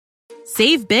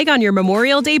Save big on your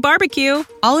Memorial Day barbecue,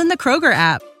 all in the Kroger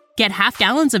app. Get half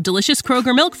gallons of delicious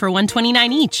Kroger milk for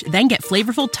 $1.29 each. Then get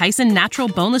flavorful Tyson natural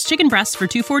boneless chicken breasts for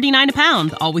 $2.49 a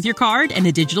pound, all with your card and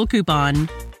a digital coupon.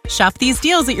 Shop these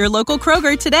deals at your local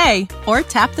Kroger today, or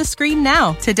tap the screen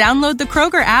now to download the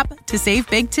Kroger app to save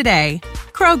big today.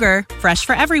 Kroger, fresh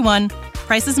for everyone.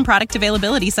 Prices and product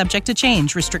availability subject to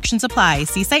change. Restrictions apply.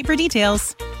 See site for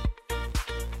details.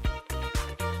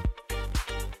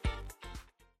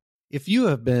 If you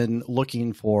have been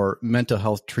looking for mental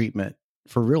health treatment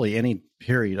for really any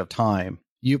period of time,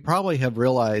 you probably have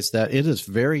realized that it is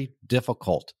very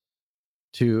difficult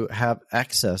to have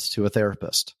access to a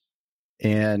therapist.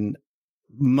 And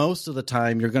most of the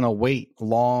time, you're going to wait a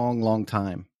long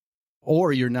time,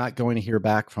 or you're not going to hear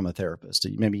back from a therapist.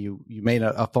 Maybe you made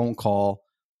a phone call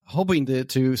hoping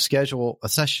to schedule a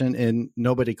session and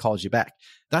nobody calls you back.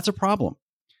 That's a problem.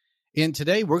 And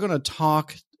today, we're going to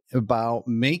talk about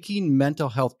making mental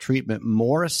health treatment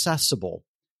more accessible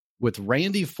with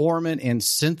Randy Forman and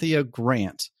Cynthia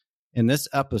Grant in this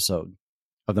episode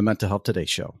of the Mental Health Today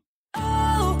Show.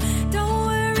 Oh, don't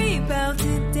worry about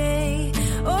today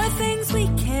or things we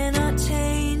cannot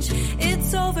change.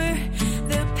 It's over.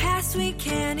 The past we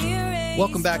can erase.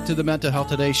 Welcome back to the Mental Health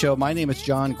Today Show. My name is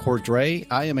John Cordray.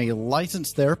 I am a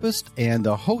licensed therapist and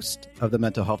the host of the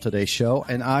Mental Health Today Show,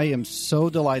 and I am so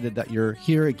delighted that you're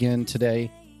here again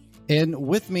today. And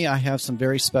with me, I have some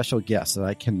very special guests that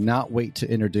I cannot wait to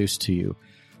introduce to you.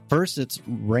 First, it's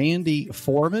Randy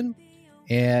Forman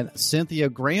and Cynthia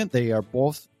Grant. They are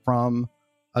both from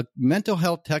a mental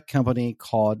health tech company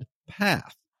called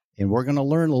Path. And we're going to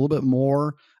learn a little bit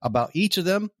more about each of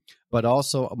them, but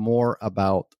also more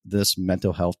about this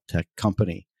mental health tech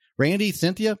company. Randy,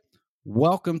 Cynthia,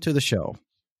 welcome to the show.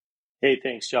 Hey,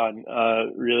 thanks, John.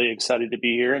 Really excited to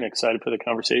be here and excited for the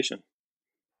conversation.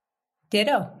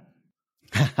 Ditto.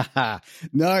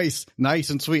 Nice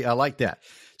and sweet. I like that.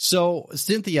 So,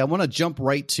 Cynthia, I want to jump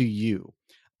right to you.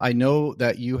 I know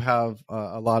that you have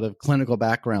a lot of clinical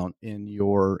background in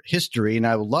your history, and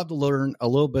I would love to learn a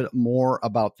little bit more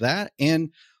about that.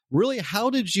 And really,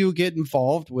 how did you get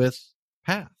involved with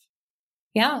Path?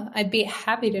 Yeah, I'd be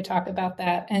happy to talk about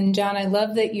that. And John, I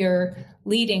love that you're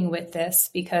leading with this,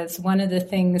 because one of the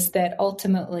things that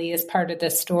ultimately is part of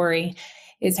this story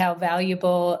is how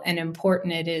valuable and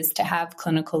important it is to have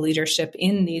clinical leadership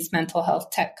in these mental health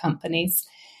tech companies.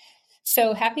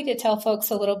 So happy to tell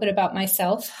folks a little bit about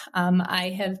myself. I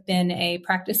have been a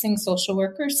practicing social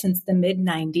worker since the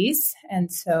mid-90s,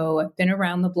 and so I've been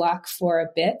around the block for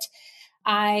a bit.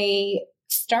 I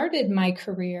started my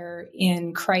career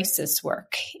in crisis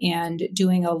work and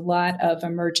doing a lot of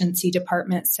emergency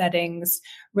department settings,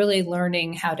 really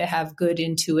learning how to have good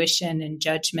intuition and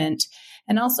judgment,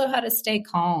 and also how to stay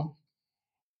calm.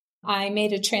 I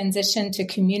made a transition to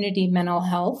community mental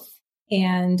health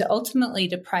and ultimately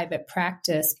to private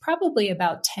practice, probably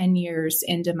about 10 years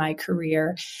into my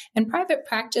career. And private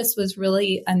practice was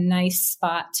really a nice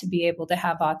spot to be able to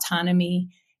have autonomy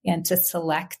and to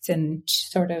select and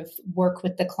sort of work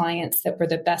with the clients that were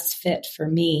the best fit for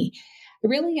me. I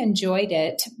really enjoyed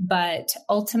it, but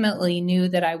ultimately knew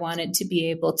that I wanted to be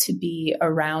able to be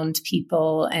around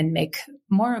people and make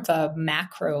more of a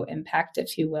macro impact,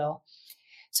 if you will.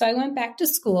 So I went back to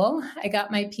school. I got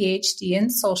my PhD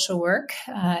in social work,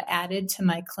 added to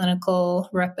my clinical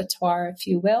repertoire, if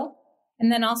you will,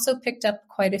 and then also picked up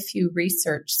quite a few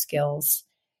research skills.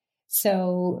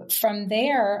 So from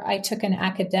there, I took an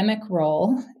academic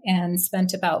role and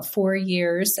spent about 4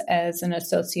 years as an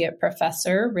associate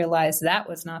professor, realized that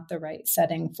was not the right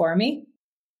setting for me,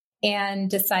 and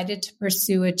decided to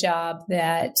pursue a job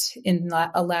that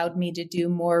allowed me to do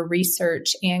more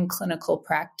research and clinical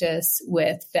practice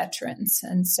with veterans.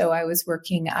 And so I was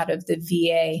working out of the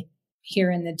VA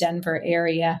here in the Denver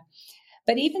area.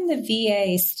 But even the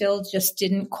VA still just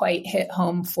didn't quite hit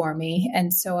home for me.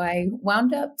 And so I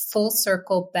wound up full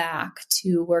circle back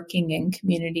to working in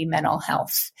community mental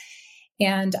health.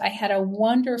 And I had a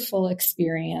wonderful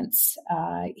experience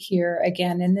here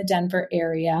again in the Denver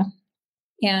area.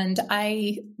 And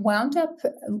I wound up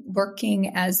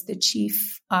working as the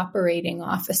chief operating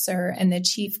officer and the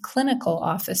chief clinical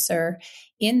officer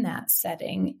in that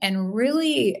setting, and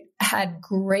really had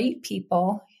great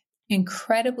people,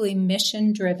 incredibly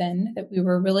mission driven, that we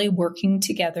were really working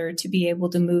together to be able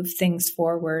to move things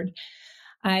forward.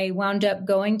 I wound up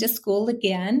going to school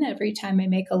again. Every time I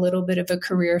make a little bit of a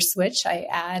career switch, I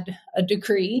add a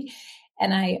degree.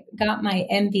 And I got my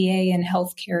MBA in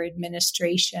healthcare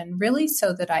administration, really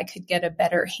so that I could get a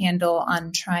better handle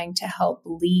on trying to help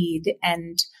lead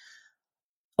and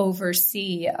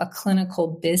oversee a clinical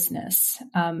business.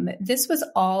 This was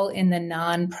all in the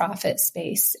nonprofit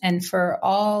space. And for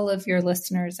all of your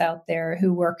listeners out there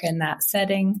who work in that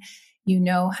setting, you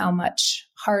know how much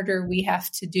harder we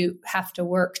have to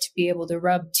work to be able to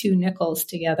rub two nickels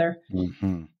together.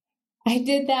 Mm-hmm. I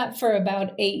did that for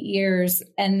about 8 years.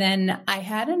 And then I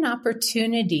had an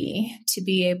opportunity to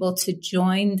be able to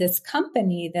join this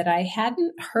company that I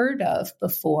hadn't heard of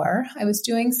before. I was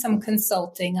doing some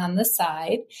consulting on the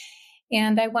side,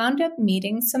 and I wound up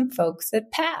meeting some folks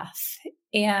at PATH.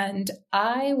 And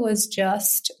I was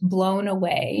just blown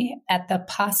away at the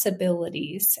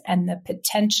possibilities and the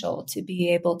potential to be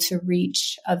able to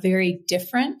reach a very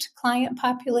different client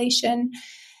population.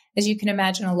 As you can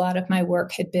imagine, a lot of my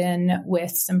work had been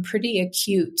with some pretty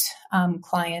acute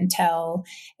clientele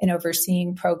and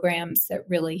overseeing programs that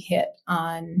really hit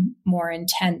on more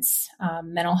intense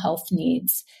mental health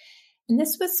needs. And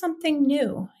this was something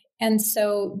new. And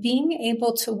so being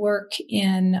able to work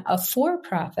in a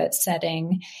for-profit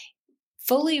setting,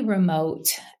 fully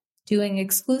remote, doing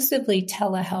exclusively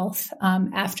telehealth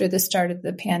after the start of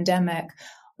the pandemic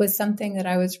was something that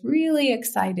I was really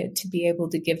excited to be able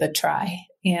to give a try.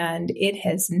 And it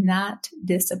has not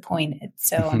disappointed.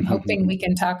 So I'm hoping we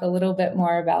can talk a little bit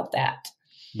more about that.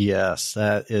 Yes,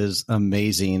 that is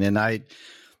amazing. And I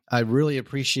really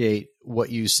appreciate what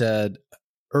you said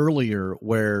earlier,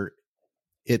 where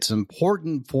it's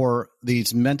important for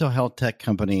these mental health tech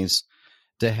companies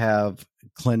to have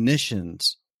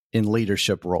clinicians in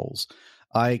leadership roles.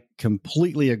 I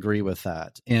completely agree with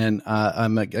that. And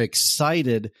I'm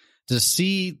excited to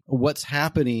see what's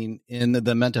happening in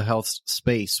the mental health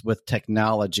space with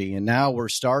technology. And now we're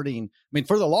starting,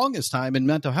 for the longest time in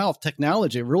mental health,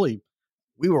 technology really,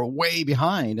 we were way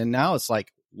behind. And now it's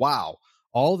like, wow,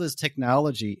 all this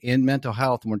technology in mental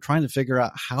health, and we're trying to figure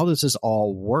out how does this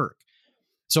all work?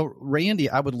 So, Randy,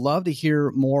 I would love to hear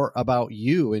more about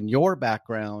you and your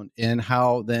background and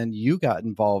how then you got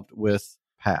involved with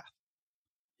PATH.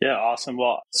 Yeah, awesome.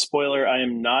 Well, spoiler, I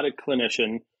am not a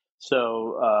clinician,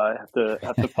 so I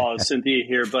have to follow Cynthia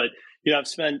here. But I've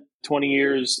spent past 20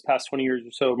 years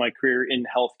or so of my career in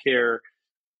healthcare.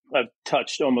 I've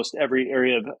touched almost every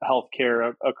area of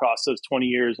healthcare across those 20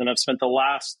 years, and I've spent the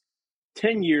last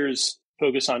 10 years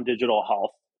focused on digital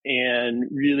health and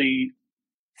really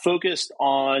focused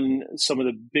on some of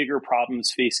the bigger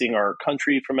problems facing our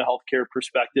country from a healthcare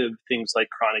perspective, things like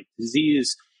chronic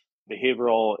disease,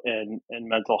 behavioral and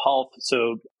mental health.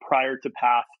 So prior to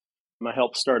PATH, I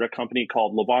helped start a company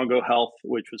called Livongo Health,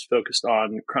 which was focused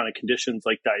on chronic conditions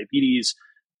like diabetes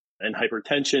and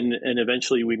hypertension. And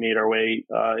eventually we made our way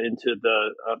into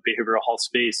the behavioral health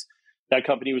space. That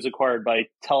company was acquired by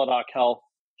Teladoc Health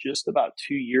just about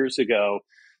 2 years ago.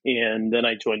 And then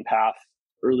I joined PATH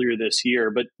earlier this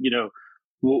year. But,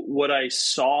 what I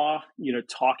saw,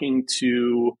 talking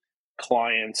to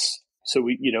clients, so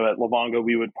we, at Livongo,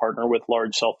 we would partner with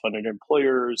large self-funded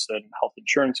employers and health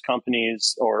insurance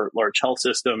companies or large health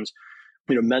systems.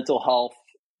 Mental health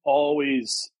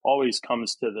always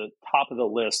comes to the top of the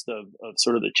list of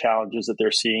sort of the challenges that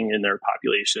they're seeing in their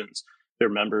populations, their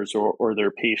members or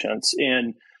their patients.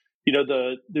 And,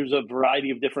 there's a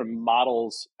variety of different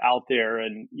models out there.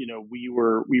 And, we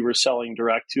were selling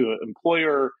direct to an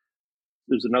employer.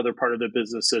 There's another part of the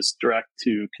business that's direct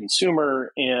to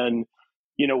consumer. And,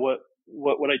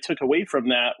 what I took away from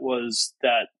that was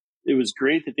that it was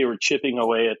great that they were chipping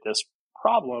away at this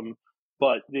problem,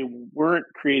 but they weren't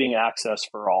creating access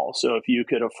for all. So if you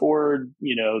could afford,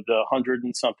 the $100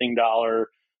 and something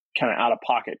kind of out of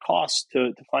pocket cost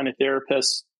to find a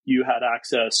therapist, you had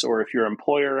access. Or if your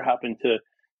employer happened to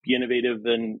be innovative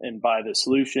and buy the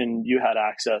solution, you had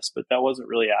access, but that wasn't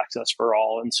really access for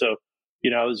all. And so,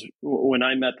 when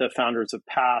I met the founders of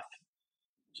PATH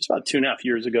just about 2.5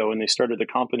 years ago when they started the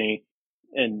company,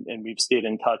 and we've stayed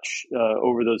in touch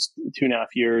over those 2.5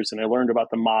 years. And I learned about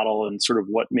the model and sort of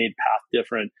what made PATH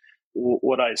different.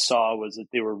 What I saw was that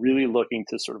they were really looking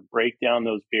to sort of break down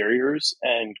those barriers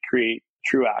and create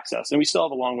true access. And we still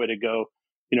have a long way to go.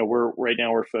 Right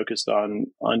now we're focused on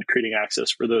creating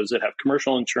access for those that have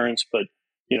commercial insurance, but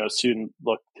soon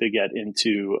look to get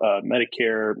into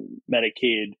Medicare,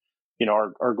 Medicaid.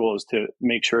 Our goal is to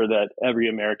make sure that every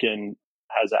American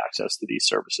has access to these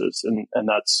services, and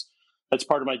that's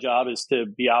part of my job, is to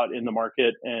be out in the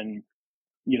market and,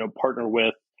 partner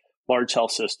with large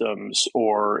health systems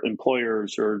or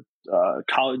employers or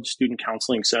college student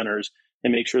counseling centers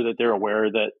and make sure that they're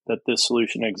aware that this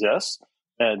solution exists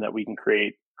and that we can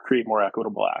create more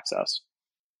equitable access.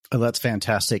 Oh, that's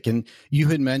fantastic. And you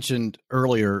had mentioned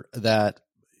earlier that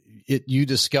you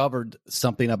discovered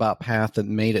something about PATH that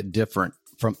made it different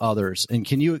from others. And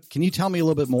can you tell me a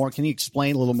little bit more? Can you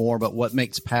explain a little more about what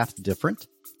makes Path different?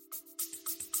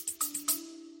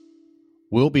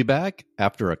 We'll be back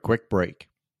after a quick break.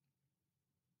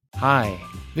 Hi,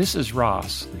 this is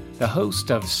Ross, the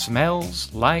host of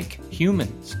Smells Like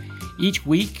Humans. Each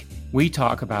week, we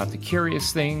talk about the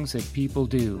curious things that people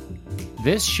do.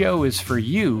 This show is for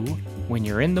you when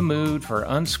you're in the mood for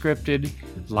unscripted,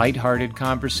 lighthearted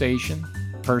conversation,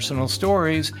 personal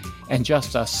stories, and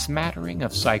just a smattering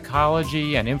of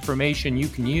psychology and information you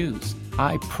can use.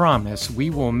 I promise we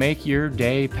will make your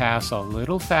day pass a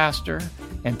little faster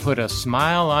and put a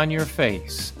smile on your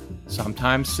face.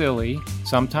 Sometimes silly,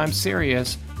 sometimes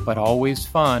serious, but always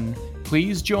fun.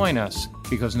 Please join us,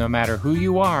 because no matter who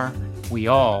you are, we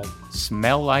all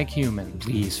smell like human.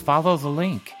 Please follow the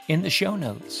link in the show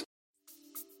notes.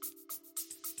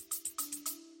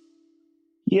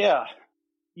 Yeah.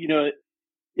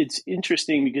 It's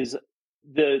interesting because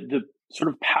the sort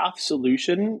of Path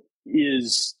solution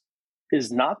is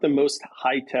not the most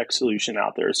high-tech solution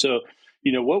out there. So,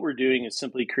 what we're doing is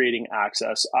simply creating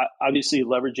access. Obviously,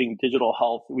 leveraging digital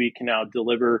health, we can now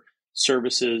deliver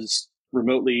services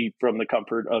remotely from the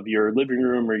comfort of your living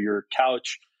room or your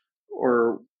couch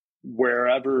or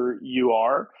wherever you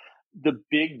are. The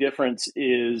big difference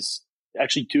is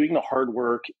actually doing the hard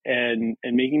work and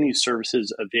making these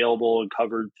services available and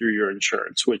covered through your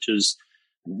insurance, which is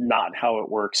not how it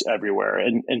works everywhere.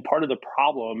 And part of the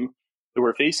problem that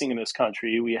we're facing in this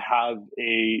country, we have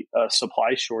a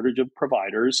supply shortage of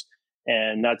providers,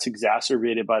 and that's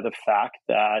exacerbated by the fact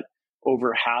that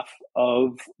over half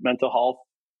of mental health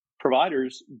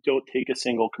providers don't take a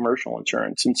single commercial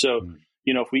insurance. And so,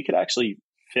 if we could actually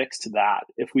fix that,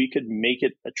 if we could make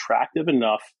it attractive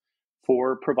enough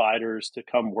for providers to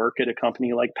come work at a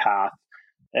company like Path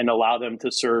and allow them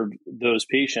to serve those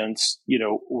patients,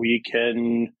 we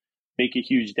can make a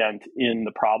huge dent in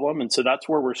the problem. And so that's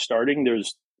where we're starting.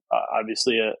 There's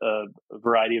obviously a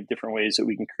variety of different ways that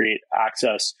we can create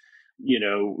access.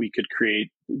 We could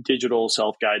create digital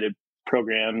self-guided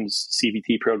programs,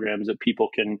 CBT programs that people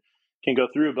can go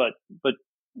through, but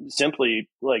simply,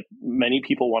 like, many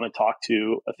people want to talk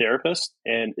to a therapist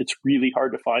and it's really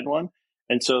hard to find one.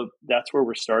 And so that's where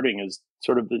we're starting, is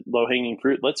sort of the low-hanging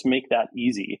fruit. Let's make that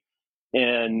easy.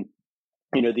 And,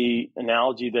 the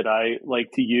analogy that I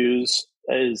like to use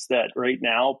is that right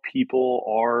now people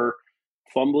are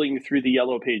fumbling through the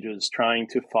yellow pages trying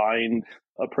to find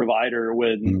a provider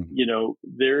when,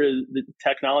 the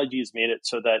technology has made it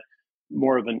so that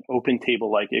more of an open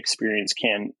table-like experience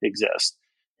can exist.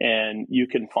 And you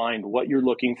can find what you're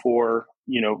looking for,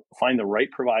 find the right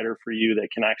provider for you that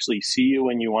can actually see you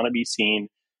when you want to be seen,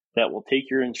 that will take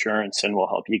your insurance and will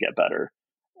help you get better.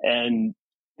 And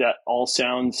that all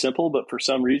sounds simple, but for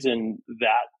some reason,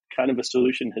 that kind of a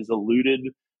solution has eluded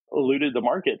the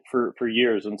market for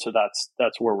years. And so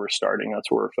that's where we're starting.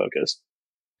 That's where we're focused.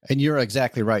 And you're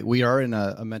exactly right. We are in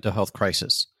a mental health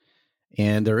crisis,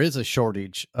 and there is a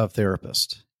shortage of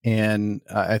therapists. And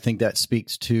I think that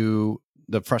speaks to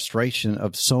the frustration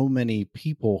of so many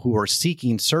people who are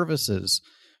seeking services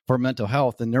for mental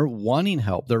health, and they're wanting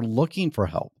help. They're looking for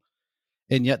help,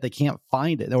 and yet they can't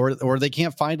find it, or they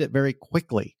can't find it very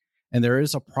quickly. And there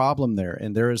is a problem there,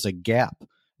 and there is a gap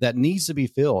that needs to be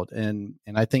filled. And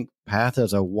I think Path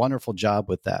does a wonderful job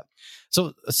with that.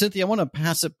 So, Cynthia, I want to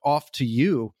pass it off to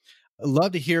you. I'd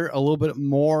love to hear a little bit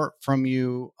more from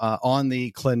you on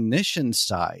the clinician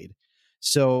side.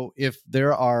 So if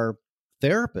there are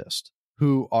therapists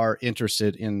who are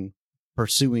interested in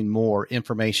pursuing more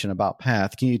information about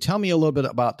Path, can you tell me a little bit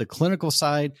about the clinical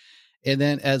side? And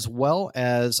then, as well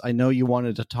as, I know you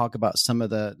wanted to talk about some of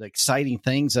the exciting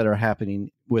things that are happening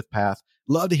with Path.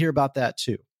 Love to hear about that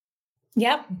too.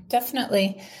 Yeah,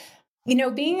 definitely.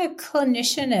 Being a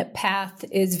clinician at Path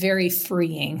is very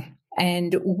freeing,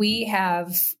 and we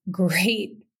have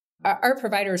our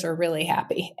providers are really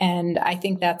happy. And I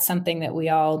think that's something that we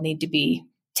all need to be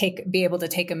able to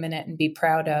take a minute and be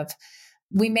proud of.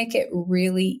 We make it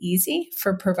really easy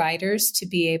for providers to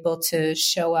be able to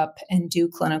show up and do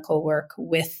clinical work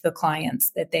with the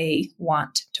clients that they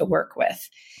want to work with.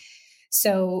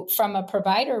 So from a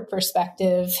provider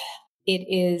perspective,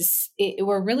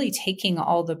 we're really taking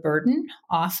all the burden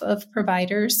off of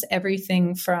providers,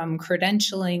 everything from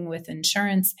credentialing with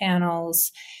insurance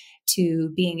panels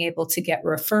to being able to get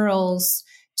referrals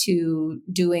to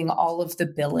doing all of the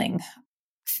billing,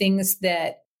 things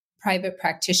that private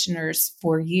practitioners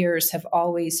for years have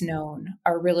always known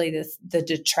are really the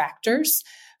detractors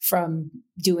from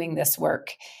doing this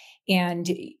work. And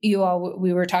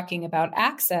we were talking about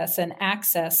access, and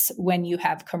access when you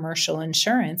have commercial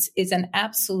insurance is an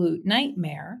absolute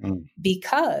nightmare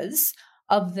because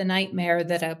of the nightmare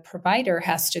that a provider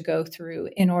has to go through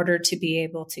in order to be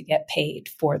able to get paid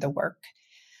for the work.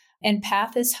 And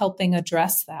PATH is helping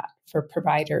address that for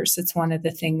providers. It's one of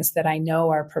the things that I know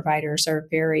our providers are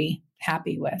very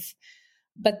happy with.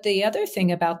 But the other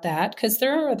thing about that, because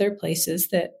there are other places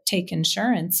that take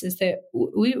insurance, is that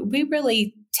we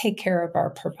really take care of our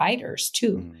providers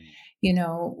too. Mm. You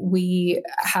know, we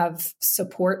have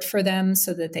support for them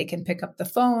so that they can pick up the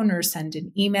phone or send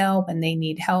an email when they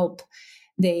need help.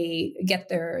 We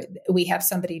have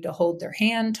somebody to hold their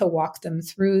hand to walk them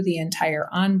through the entire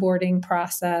onboarding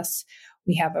process.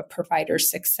 We have a provider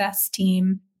success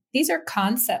team. These are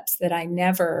concepts that I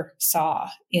never saw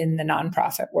in the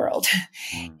nonprofit world.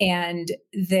 And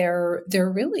they're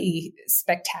really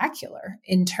spectacular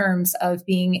in terms of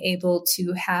being able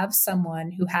to have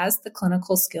someone who has the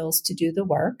clinical skills to do the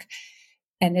work.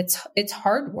 And it's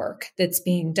hard work that's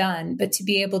being done, but to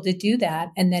be able to do that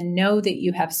and then know that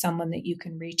you have someone that you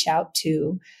can reach out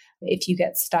to if you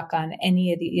get stuck on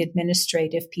any of the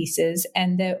administrative pieces,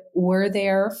 and that we're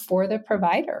there for the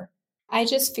provider. I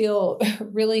just feel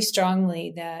really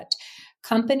strongly that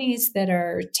companies that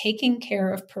are taking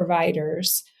care of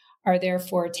providers are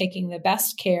therefore taking the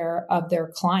best care of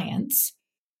their clients.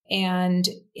 And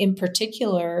in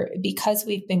particular, because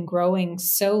we've been growing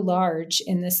so large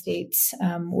in the states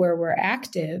where we're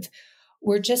active,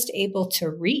 we're just able to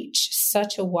reach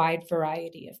such a wide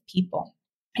variety of people.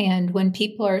 And when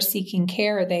people are seeking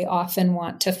care, they often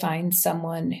want to find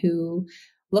someone who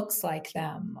looks like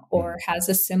them or has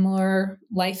a similar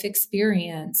life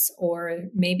experience, or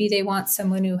maybe they want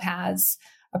someone who has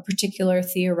a particular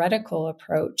theoretical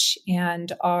approach.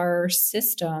 And our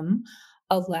system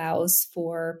allows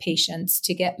for patients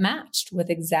to get matched with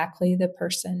exactly the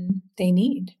person they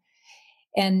need.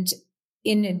 And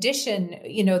in addition,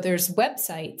 you know, there's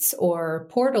websites or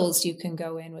portals you can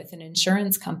go in with an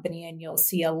insurance company and you'll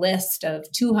see a list of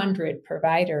 200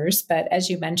 providers. But as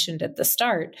you mentioned at the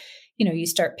start, you know, you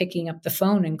start picking up the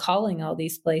phone and calling all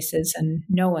these places and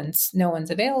no one's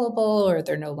available, or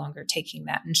they're no longer taking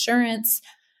that insurance.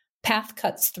 PATH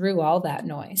cuts through all that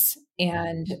noise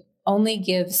and only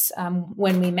gives,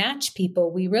 when we match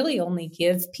people, we really only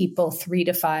give people 3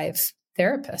 to 5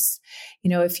 therapists. You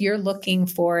know, if you're looking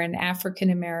for an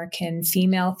African-American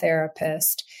female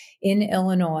therapist in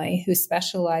Illinois who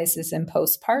specializes in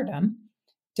postpartum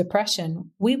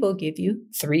depression, we will give you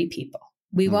 3 people.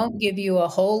 We won't give you a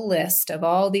whole list of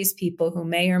all these people who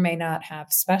may or may not have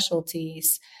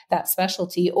that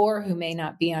specialty, or who may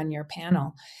not be on your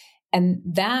panel. And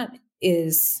that's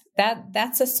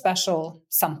a special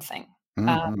something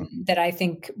that I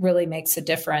think really makes a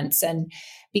difference. And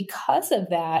because of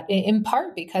that, in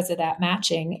part because of that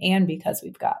matching, and because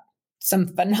we've got some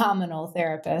phenomenal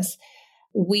therapists,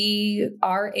 we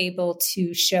are able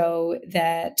to show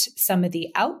that some of the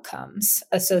outcomes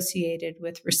associated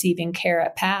with receiving care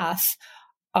at PATH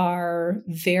are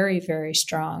very, very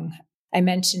strong. I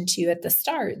mentioned to you at the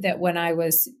start that when I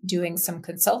was doing some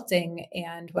consulting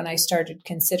and when I started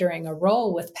considering a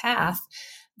role with PATH,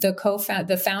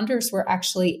 the founders were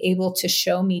actually able to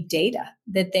show me data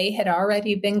that they had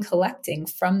already been collecting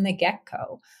from the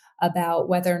get-go about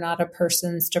whether or not a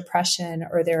person's depression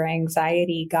or their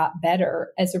anxiety got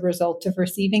better as a result of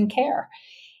receiving care.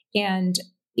 And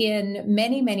in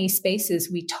many, many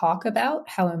spaces, we talk about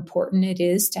how important it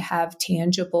is to have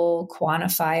tangible,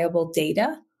 quantifiable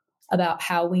data about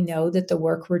how we know that the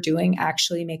work we're doing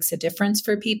actually makes a difference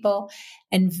for people.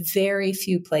 And very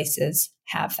few places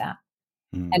have that.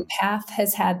 And PATH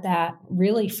has had that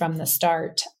really from the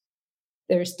start.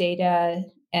 There's data,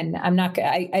 and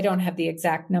I don't have the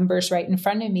exact numbers right in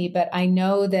front of me, but I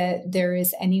know that there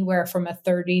is anywhere from a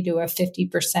 30 to a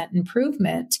 50%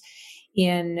 improvement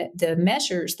in the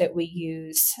measures that we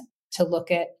use to look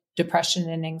at depression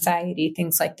and anxiety,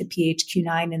 things like the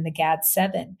PHQ-9 and the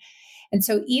GAD-7. And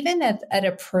so even at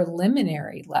a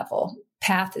preliminary level,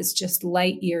 PATH is just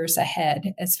light years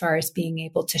ahead as far as being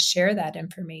able to share that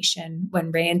information.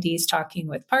 When Randy's talking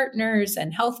with partners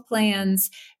and health plans,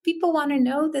 people want to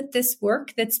know that this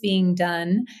work that's being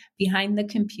done behind the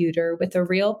computer with a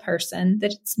real person,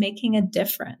 that it's making a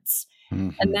difference.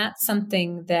 And that's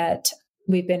something that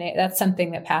that's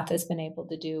something that PATH has been able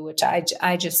to do, which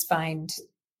I just find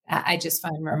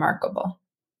remarkable.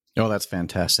 Oh, that's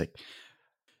fantastic.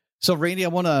 So, Randy, I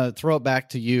want to throw it back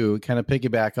to you, kind of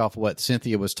piggyback off what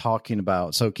Cynthia was talking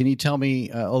about. So can you tell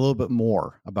me a little bit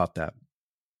more about that?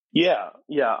 Yeah.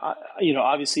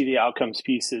 Obviously the outcomes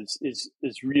piece is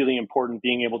really important,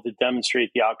 being able to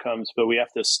demonstrate the outcomes, but we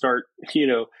have to start,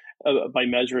 by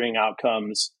measuring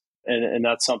outcomes. And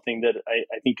that's something that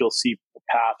I think you'll see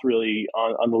PATH really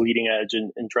on the leading edge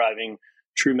and driving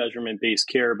true measurement-based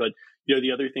care. But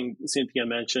the other thing Cynthia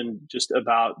mentioned just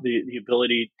about the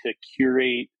ability to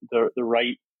curate the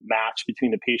right match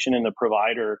between the patient and the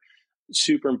provider,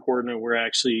 super important. And we're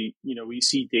actually, we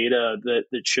see data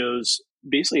that shows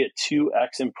basically a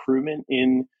 2x improvement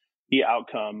in the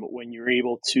outcome when you're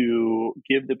able to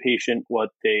give the patient what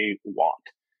they want.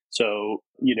 So,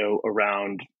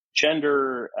 around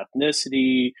gender,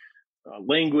 ethnicity,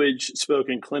 language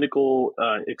spoken, clinical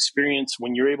experience,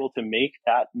 when you're able to make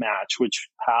that match, which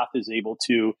Path is able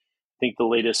to, I think the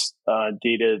latest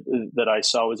data that I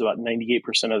saw was about 98%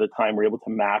 of the time we're able to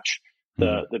match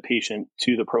the patient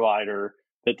to the provider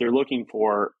that they're looking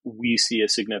for, we see a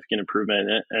significant improvement.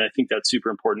 And I think that's super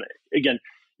important. Again,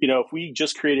 if we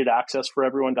just created access for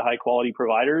everyone to high quality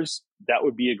providers, that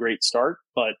would be a great start.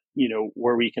 But,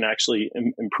 where we can actually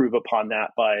improve upon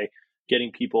that by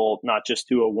getting people not just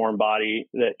to a warm body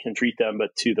that can treat them, but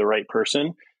to the right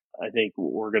person, I think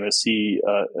we're going to see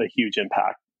a huge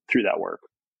impact through that work.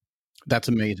 That's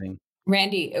amazing.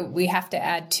 Randy, we have to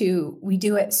add too, we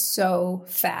do it so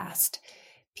fast.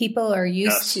 People are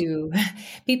used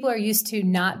to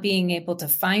not being able to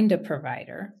find a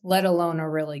provider, let alone a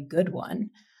really good one,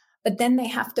 but then they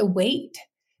have to wait.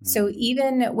 So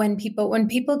even when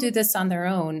people do this on their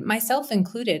own, myself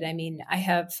included, I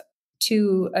have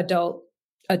 2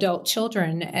 adult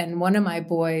children, and one of my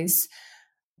boys,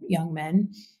 young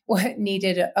men,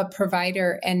 needed a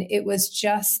provider, and it was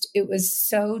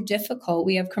so difficult.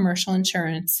 We have commercial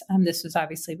insurance. This was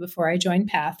obviously before I joined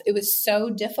Path. It was so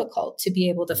difficult to be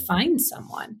able to find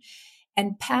someone.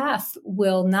 And Path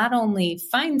will not only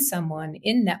find someone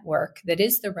in network that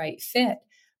is the right fit,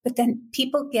 but then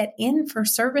people get in for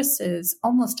services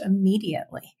almost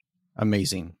immediately.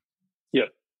 Amazing. Yeah.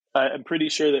 I'm pretty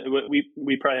sure that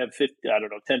we probably have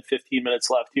 10, 15 minutes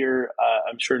left here.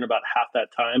 I'm sure in about half that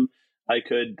time, I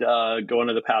could go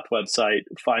onto the Path website,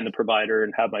 find the provider,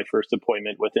 and have my first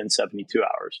appointment within 72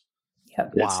 hours.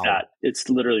 Yep. It's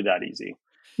literally that easy.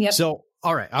 Yep. So,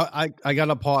 all right, I got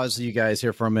to pause you guys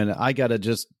here for a minute. I got to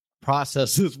just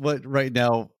process this right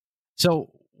now.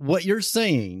 So what you're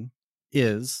saying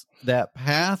is that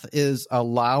Path is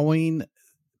allowing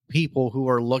people who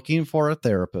are looking for a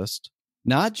therapist,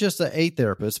 not just a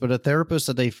therapist, but a therapist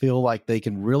that they feel like they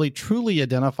can really truly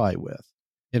identify with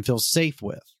and feel safe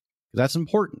with. That's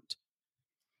important.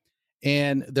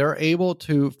 And they're able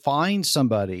to find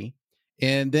somebody,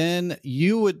 and then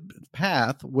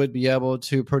Path would be able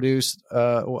to produce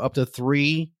up to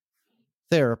 3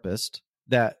 therapists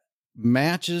that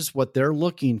matches what they're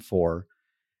looking for.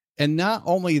 And not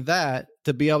only that,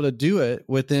 to be able to do it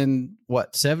within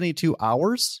 72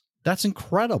 hours? That's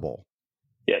incredible.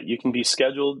 Yeah, you can be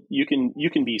scheduled. You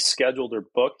can be scheduled or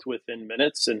booked within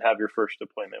minutes and have your first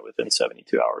appointment within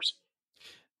 72 hours.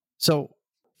 So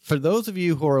for those of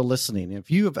you who are listening, if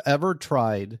you have ever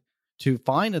tried to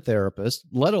find a therapist,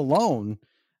 let alone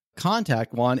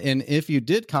contact one, and if you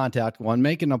did contact one,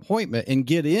 make an appointment and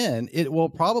get in, it will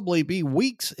probably be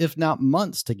weeks, if not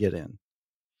months, to get in.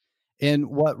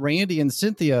 And what Randy and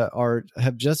Cynthia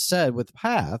have just said with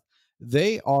Path,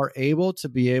 they are able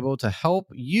to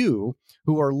help you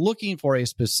who are looking for a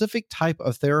specific type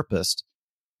of therapist.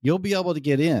 You'll be able to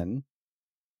get in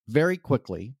very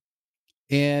quickly.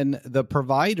 And the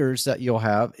providers that you'll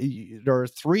have, there are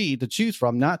 3 to choose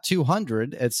from, not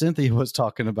 200, as Cynthia was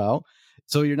talking about.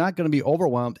 So you're not going to be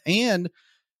overwhelmed. And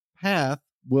Path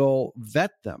will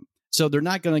vet them. So they're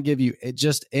not going to give you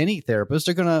just any therapist.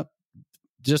 They're going to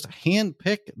just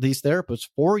handpick these therapists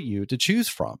for you to choose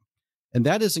from. And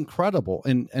that is incredible.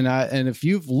 And if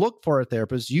you've looked for a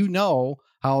therapist, you know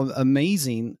how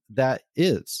amazing that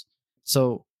is.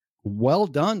 So well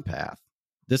done, Path.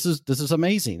 This is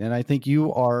amazing. And I think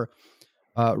you are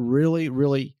really,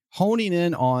 really honing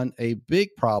in on a big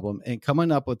problem and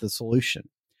coming up with a solution.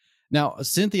 Now,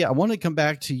 Cynthia, I want to come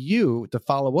back to you to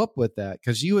follow up with that,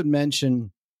 because you had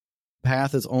mentioned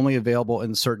Path is only available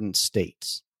in certain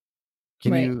states.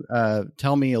 Can you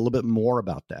tell me a little bit more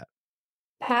about that?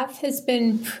 Path has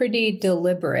been pretty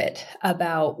deliberate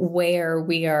about where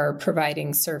we are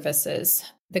providing services.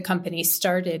 The company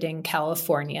started in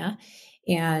California,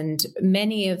 and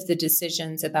many of the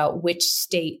decisions about which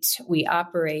state we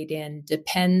operate in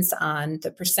depends on the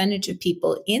percentage of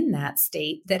people in that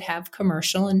state that have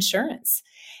commercial insurance.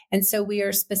 And so we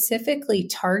are specifically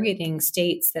targeting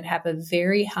states that have a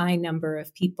very high number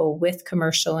of people with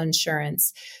commercial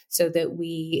insurance so that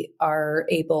we are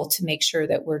able to make sure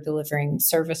that we're delivering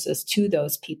services to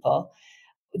those people.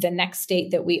 The next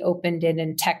state that we opened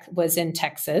was in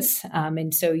Texas.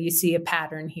 And so you see a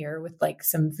pattern here with like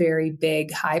some very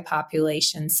big, high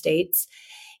population states.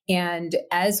 And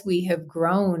as we have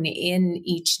grown in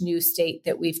each new state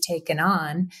that we've taken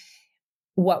on,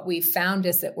 what we've found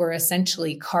is that we're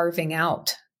essentially carving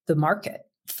out the market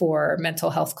for mental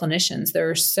health clinicians. There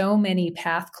are so many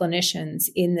PATH clinicians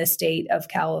in the state of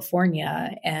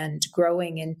California and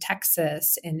growing in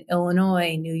Texas, in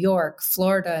Illinois, New York,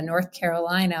 Florida, North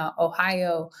Carolina,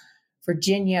 Ohio,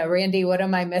 Virginia. Randy, what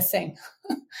am I missing?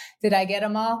 Did I get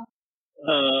them all?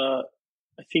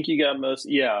 I think you got most.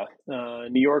 Yeah,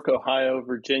 New York, Ohio,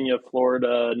 Virginia,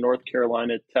 Florida, North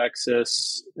Carolina,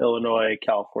 Texas, Illinois,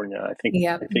 California. I think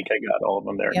I got all of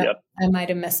them there. Yep. I might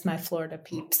have missed my Florida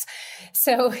peeps.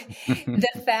 So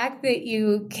the fact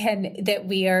that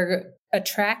we are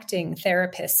attracting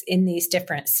therapists in these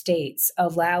different states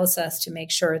allows us to make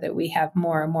sure that we have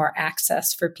more and more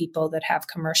access for people that have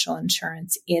commercial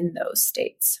insurance in those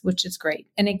states, which is great.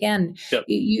 And again,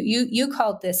 you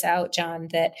called this out, John,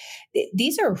 that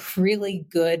these are really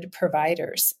good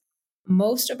providers.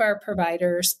 Most of our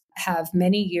providers have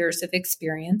many years of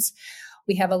experience.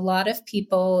 We have a lot of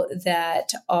people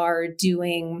that are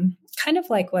doing kind of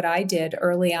like what I did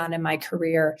early on in my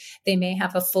career. They may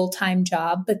have a full-time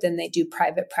job, but then they do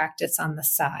private practice on the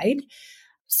side.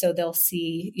 So they'll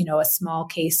see, a small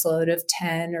caseload of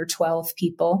 10 or 12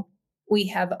 people. We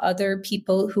have other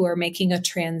people who are making a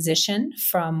transition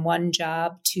from one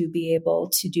job to be able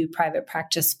to do private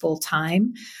practice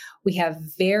full-time. We have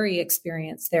very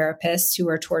experienced therapists who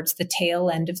are towards the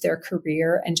tail end of their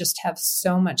career and just have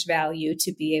so much value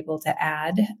to be able to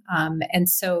add. And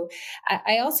so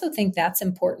I also think that's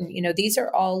important. These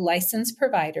are all licensed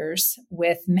providers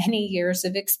with many years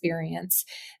of experience.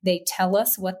 They tell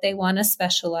us what they want to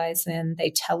specialize in. They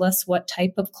tell us what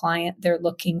type of client they're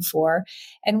looking for,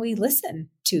 and we listen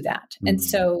to that. Mm-hmm. And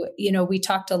so, we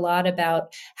talked a lot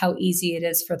about how easy it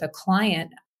is for the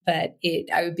client. But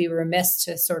I would be remiss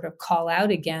to sort of call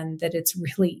out again that it's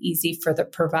really easy for the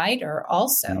provider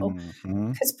also,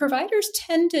 because providers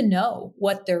tend to know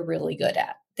what they're really good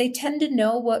at. They tend to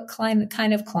know what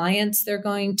kind of clients they're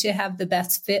going to have the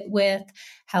best fit with,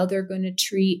 how they're going to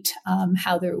treat,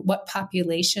 what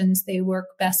populations they work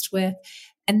best with.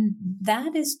 And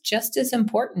that is just as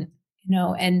important.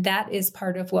 And that is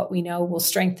part of what we know will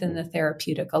strengthen the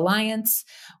therapeutic alliance,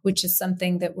 which is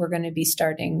something that we're going to be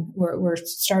starting. We're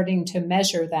starting to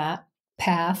measure that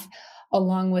path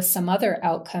along with some other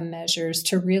outcome measures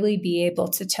to really be able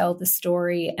to tell the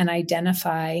story and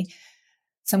identify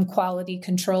some quality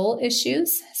control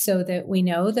issues so that we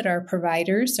know that our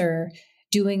providers are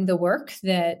doing the work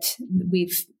that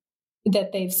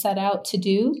they've set out to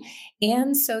do,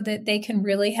 and so that they can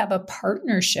really have a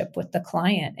partnership with the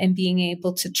client and being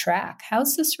able to track,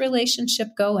 how's this relationship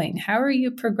going? How are you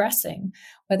progressing?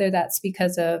 Whether that's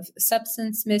because of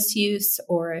substance misuse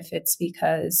or if it's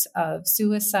because of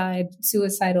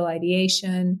suicidal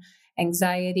ideation,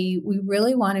 anxiety, we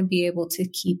really want to be able to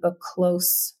keep a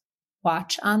close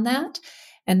watch on that.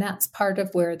 And that's part of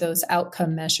where those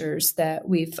outcome measures that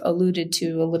we've alluded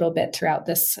to a little bit throughout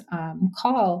this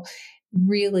call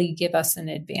really give us an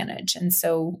advantage. And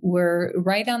so we're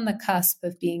right on the cusp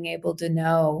of being able to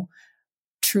know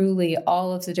truly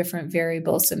all of the different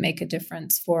variables that make a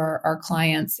difference for our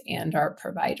clients and our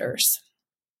providers.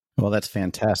 Well, that's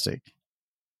fantastic.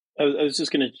 I was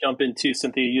just going to jump into,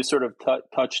 Cynthia, you sort of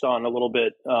touched on a little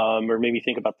bit, or made me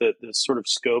think about the sort of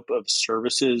scope of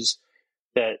services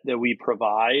that we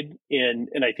provide. And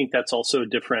I think that's also a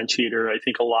differentiator. I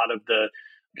think a lot of the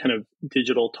kind of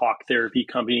digital talk therapy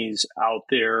companies out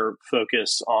there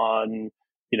focus on,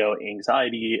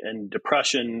 anxiety and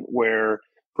depression, where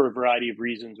for a variety of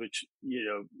reasons, which,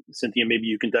 Cynthia, maybe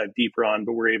you can dive deeper on,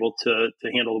 but we're able to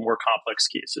handle the more complex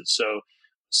cases. So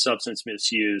substance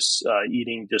misuse,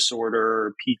 eating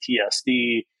disorder,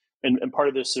 PTSD. And part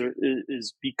of this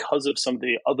is because of some of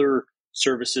the other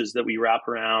services that we wrap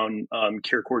around,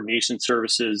 care coordination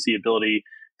services, the ability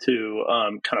to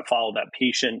kind of follow that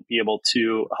patient, be able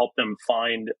to help them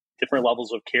find different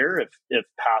levels of care if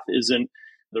PATH isn't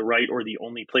the right or the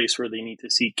only place where they need to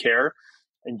seek care.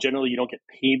 And generally, you don't get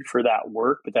paid for that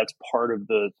work, but that's part of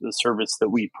the service that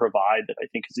we provide that I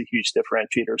think is a huge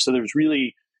differentiator. So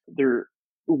there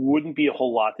wouldn't be a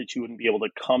whole lot that you wouldn't be able to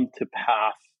come to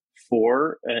PATH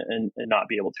for and not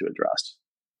be able to address.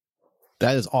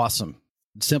 That is awesome.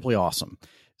 Simply awesome.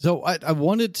 So I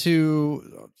wanted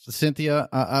to, Cynthia,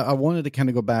 I wanted to kind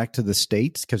of go back to the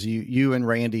states because you and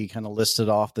Randy kind of listed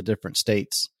off the different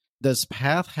states. Does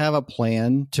PATH have a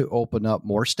plan to open up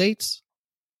more states?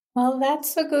 Well,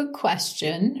 that's a good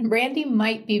question. Randy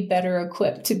might be better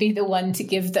equipped to be the one to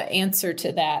give the answer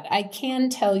to that. I can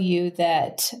tell you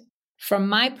that from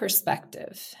my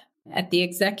perspective, At the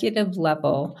executive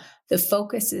level, the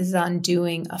focus is on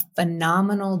doing a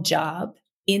phenomenal job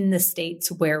in the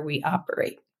states where we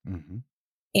operate. Mm-hmm.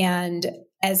 And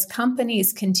as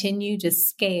companies continue to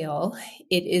scale,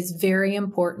 it is very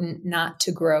important not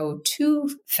to grow too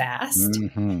fast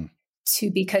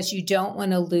because you don't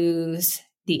want to lose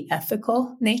the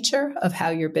ethical nature of how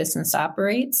your business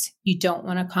operates. You don't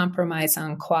want to compromise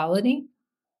on quality.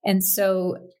 And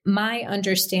so my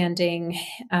understanding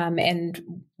and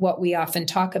what we often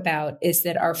talk about is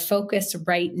that our focus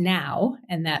right now,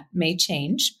 and that may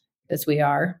change because we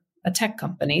are a tech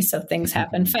company, so things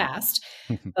happen fast.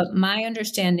 But my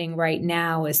understanding right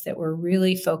now is that we're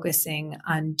really focusing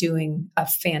on doing a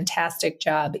fantastic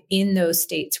job in those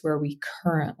states where we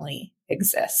currently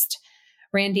exist.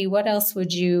 Randy, what else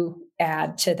would you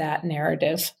add to that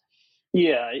narrative?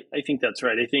 Yeah, I think that's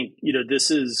right. I think, this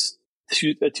is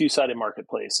a two-sided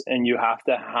marketplace, and you have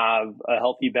to have a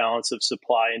healthy balance of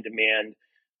supply and demand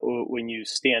when you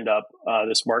stand up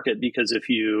this market, because if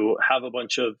you have a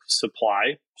bunch of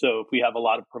supply, so if we have a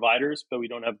lot of providers, but we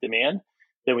don't have demand,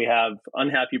 then we have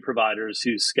unhappy providers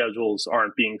whose schedules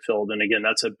aren't being filled. And again,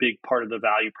 that's a big part of the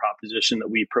value proposition that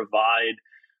we provide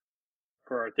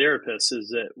for our therapists, is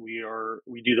that we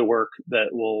do the work that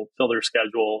will fill their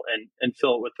schedule and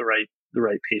fill it with the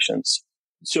right patients.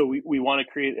 So we want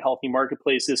to create a healthy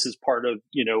marketplace. This is part of,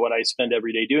 what I spend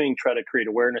every day doing, try to create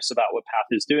awareness about what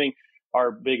PATH is doing. Our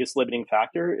biggest limiting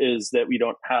factor is that we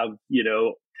don't have,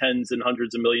 tens and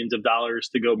hundreds of millions of dollars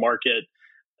to go market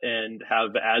and have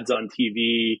ads on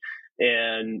TV.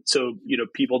 And so,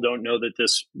 people don't know that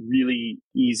this really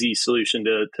easy solution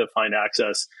to find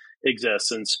access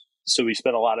exists. And so we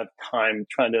spend a lot of time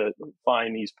trying to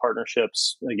find these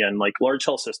partnerships, again, like large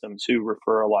health systems who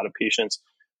refer a lot of patients,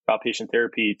 outpatient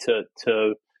therapy,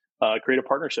 to create a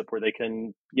partnership where they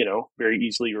can, very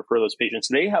easily refer those patients.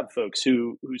 They have folks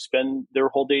who spend their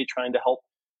whole day trying to help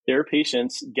their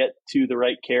patients get to the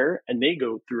right care, and they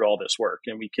go through all this work,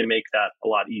 and we can make that a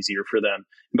lot easier for them.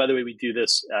 And by the way, we do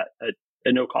this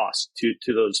at no cost to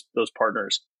those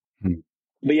partners.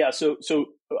 But yeah,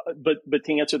 but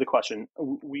to answer the question,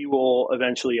 we will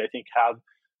eventually, I think, have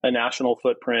a national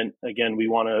footprint. Again, we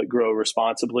want to grow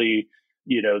responsibly.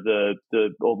 The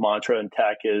old mantra in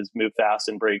tech is move fast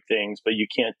and break things, but you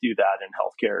can't do that in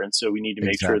healthcare. And so we need to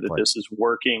make sure that this is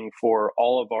working for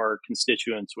all of our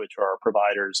constituents, which are our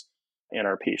providers and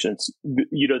our patients.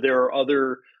 There are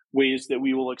other ways that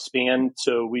we will expand.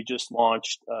 So we just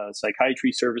launched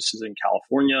psychiatry services in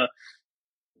California.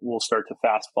 We'll start to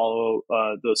fast follow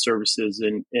those services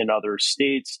in other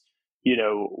states.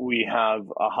 We have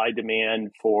a high demand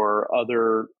for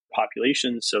other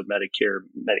populations, so Medicare,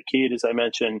 Medicaid, as I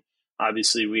mentioned.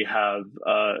 Obviously, we have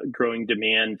growing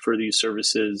demand for these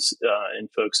services in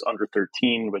folks under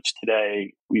 13, which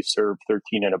today we serve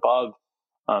 13 and above.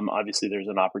 Obviously, there's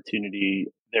an opportunity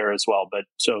there as well. But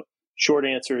so short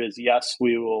answer is yes,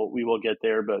 we will get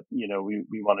there, but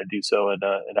we want to do so in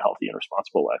a healthy and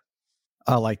responsible way.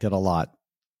 I liked it a lot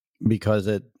because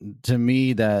to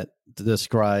me that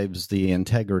describes the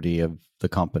integrity of the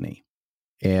company.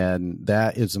 And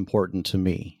that is important to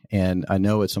me. And I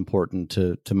know it's important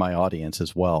to my audience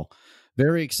as well.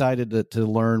 Very excited to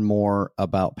learn more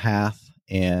about PATH.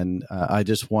 And I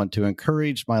just want to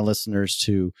encourage my listeners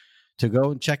to go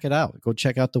and check it out. Go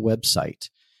check out the website.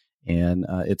 And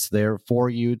it's there for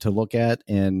you to look at.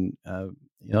 And,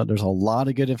 there's a lot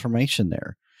of good information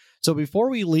there. So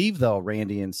before we leave, though,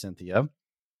 Randy and Cynthia,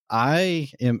 I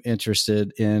am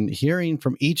interested in hearing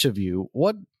from each of you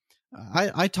what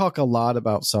I talk a lot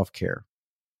about self-care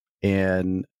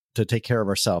and to take care of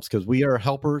ourselves because we are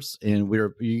helpers and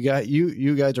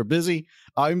you guys are busy.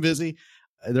 I'm busy.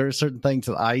 There are certain things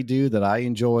that I do that I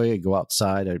enjoy. I go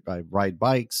outside. I ride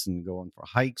bikes and go on for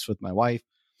hikes with my wife.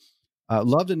 I'd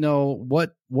love to know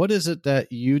what is it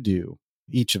that you do,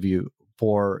 each of you,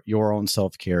 for your own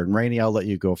self-care. And Rainey, I'll let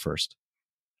you go first.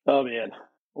 Oh man.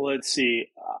 Well, let's see.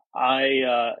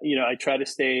 I try to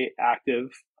stay active.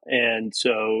 And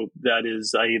so that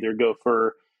is, I either go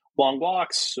for long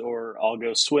walks or I'll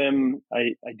go swim.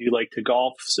 I do like to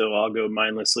golf. So I'll go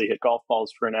mindlessly hit golf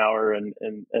balls for an hour and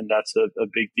that's a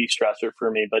big de-stressor for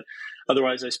me. But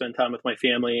otherwise I spend time with my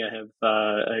family. I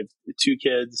have 2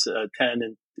 kids, 10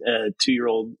 and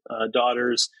 2-year-old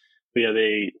daughters. We have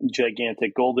a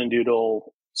gigantic golden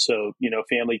doodle. So,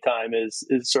 family time is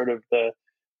sort of the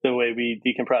way we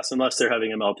decompress, unless they're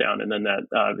having a meltdown, and then that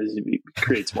obviously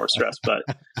creates more stress. But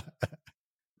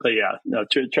yeah, no,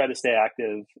 try to stay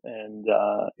active, and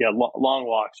long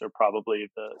walks are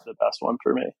probably the best one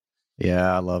for me.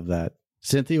 Yeah, I love that.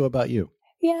 Cynthia, what about you?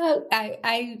 Yeah,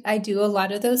 I do a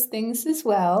lot of those things as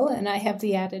well. And I have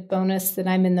the added bonus that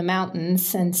I'm in the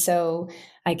mountains. And so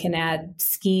I can add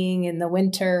skiing in the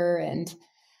winter, and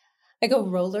I go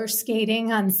roller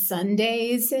skating on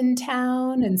Sundays in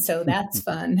town. And so that's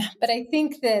fun. But I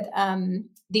think that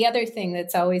the other thing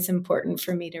that's always important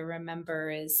for me to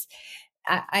remember is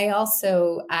I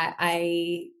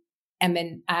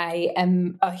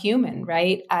am a human,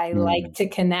 right? I like to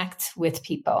connect with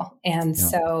people. And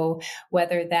so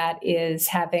whether that is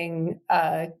having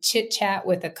a chit chat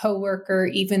with a coworker,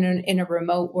 even in a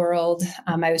remote world,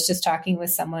 I was just talking with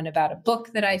someone about a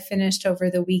book that I finished over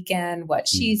the weekend, what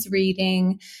she's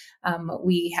reading.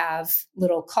 We have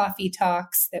little coffee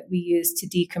talks that we use to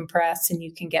decompress, and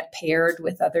you can get paired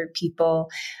with other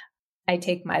people. I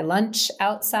take my lunch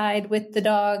outside with the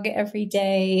dog every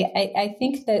day. I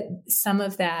think that some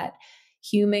of that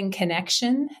human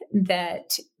connection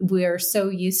that we're so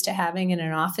used to having in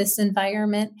an office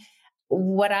environment,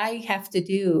 what I have to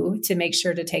do to make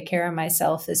sure to take care of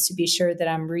myself is to be sure that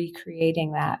I'm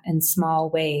recreating that in small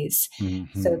ways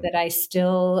so that I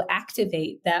still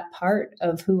activate that part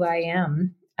of who I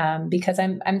am. Because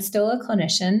I'm still a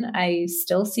clinician. I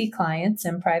still see clients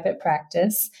in private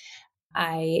practice.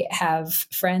 I have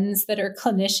friends that are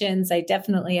clinicians. I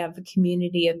definitely have a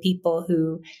community of people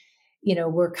who,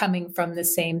 we're coming from the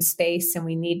same space, and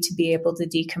we need to be able to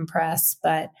decompress.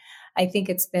 But I think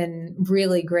it's been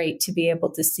really great to be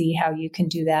able to see how you can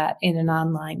do that in an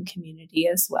online community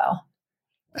as well.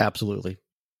 Absolutely.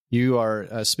 You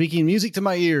are speaking music to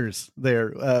my ears there,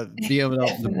 being able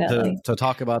to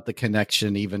talk about the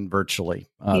connection, even virtually.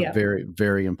 Very,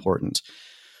 very important.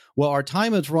 Well, our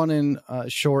time is running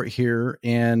short here,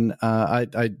 and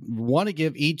I want to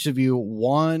give each of you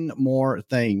one more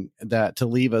thing to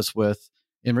leave us with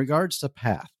in regards to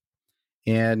PATH.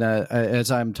 And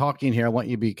as I'm talking here, I want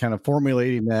you to be kind of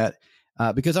formulating that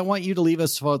because I want you to leave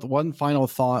us with one final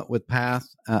thought with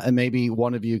PATH, and maybe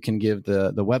one of you can give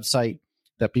the website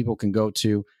that people can go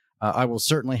to. I will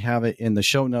certainly have it in the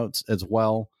show notes as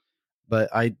well.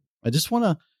 But I just want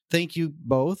to thank you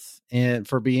both and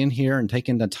for being here and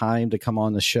taking the time to come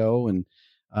on the show. And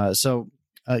so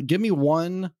give me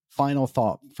one final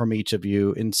thought from each of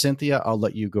you. And Cynthia, I'll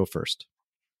let you go first.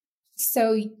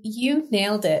 So you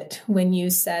nailed it when you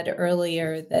said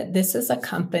earlier that this is a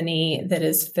company that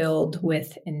is filled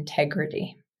with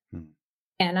integrity.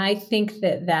 And I think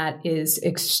that that is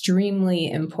extremely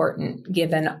important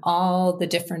given all the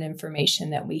different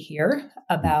information that we hear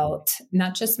about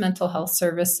not just mental health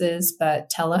services,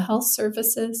 but telehealth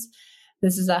services.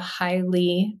 This is a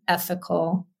highly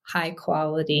ethical, high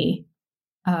quality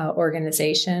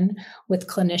organization with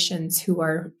clinicians who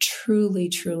are truly,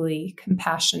 truly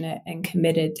compassionate and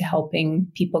committed to helping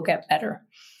people get better.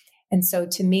 And so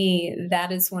to me,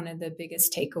 that is one of the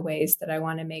biggest takeaways that I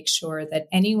want to make sure that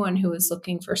anyone who is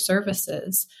looking for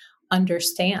services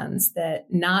understands that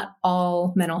not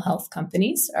all mental health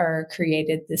companies are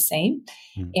created the same.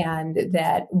 And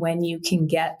that when you can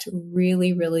get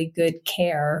really, really good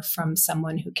care from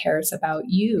someone who cares about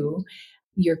you,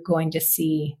 you're going to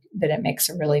see that it makes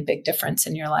a really big difference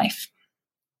in your life.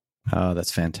 Oh,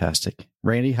 that's fantastic.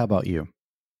 Randy, how about you?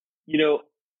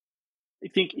 I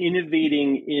think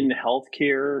innovating in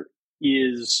healthcare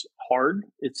is hard.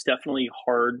 It's definitely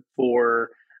hard for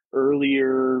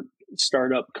earlier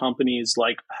startup companies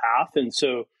like PATH. And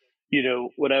so,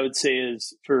 what I would say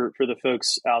is for the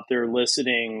folks out there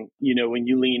listening, when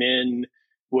you lean in,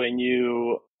 when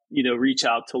you reach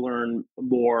out to learn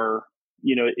more,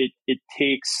 it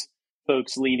takes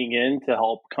folks leaning in to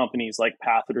help companies like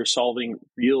PATH that are solving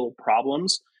real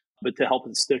problems, but to help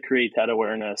us to create that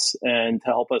awareness and to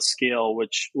help us scale,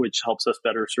 which helps us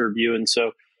better serve you. And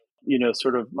so,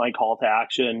 sort of my call to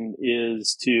action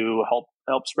is to help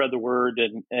spread the word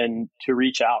and to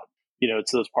reach out.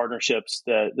 It's those partnerships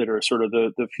that are sort of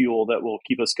the fuel that will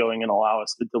keep us going and allow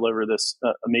us to deliver this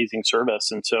amazing service.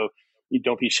 And so, you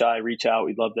don't be shy, reach out.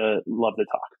 We'd love to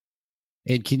talk.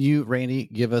 And can you, Randy,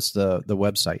 give us the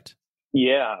website?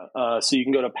 Yeah. So you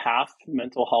can go to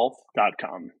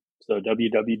pathmentalhealth.com. So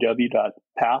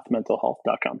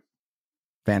www.pathmentalhealth.com.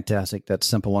 Fantastic. That's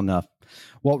simple enough.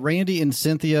 Well, Randy and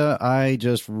Cynthia, I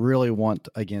just really want,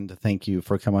 again, to thank you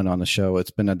for coming on the show. It's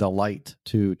been a delight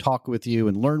to talk with you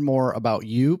and learn more about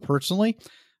you personally,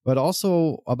 but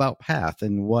also about PATH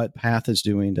and what PATH is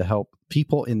doing to help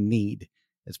people in need.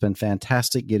 It's been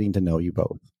fantastic getting to know you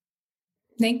both.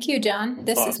 Thank you, John.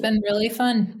 This has been really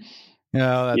fun.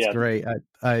 Oh, that's great.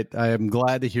 I am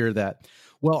glad to hear that.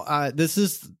 Well, this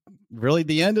is really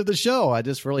the end of the show. I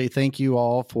just really thank you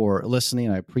all for listening.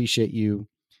 I appreciate you.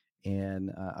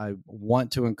 And I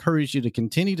want to encourage you to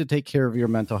continue to take care of your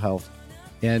mental health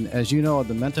And as you know,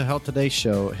 the Mental Health Today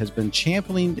show has been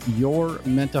championing your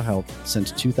mental health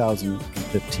since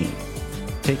 2015.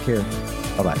 Take care.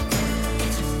 Bye-bye.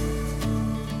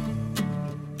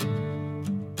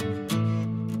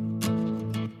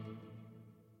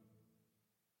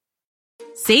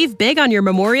 Save big on your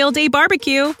Memorial Day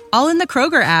barbecue, all in the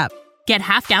Kroger app. Get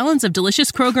half gallons of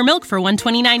delicious Kroger milk for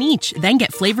 $1.29 each. Then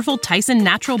get flavorful Tyson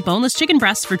natural boneless chicken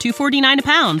breasts for $2.49 a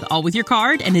pound, all with your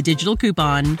card and a digital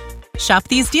coupon. Shop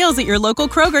these deals at your local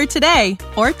Kroger today,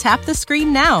 or tap the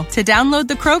screen now to download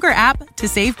the Kroger app to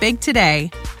save big today.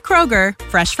 Kroger,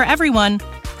 fresh for everyone.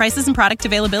 Prices and product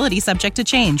availability subject to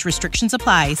change. Restrictions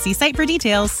apply. See site for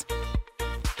details.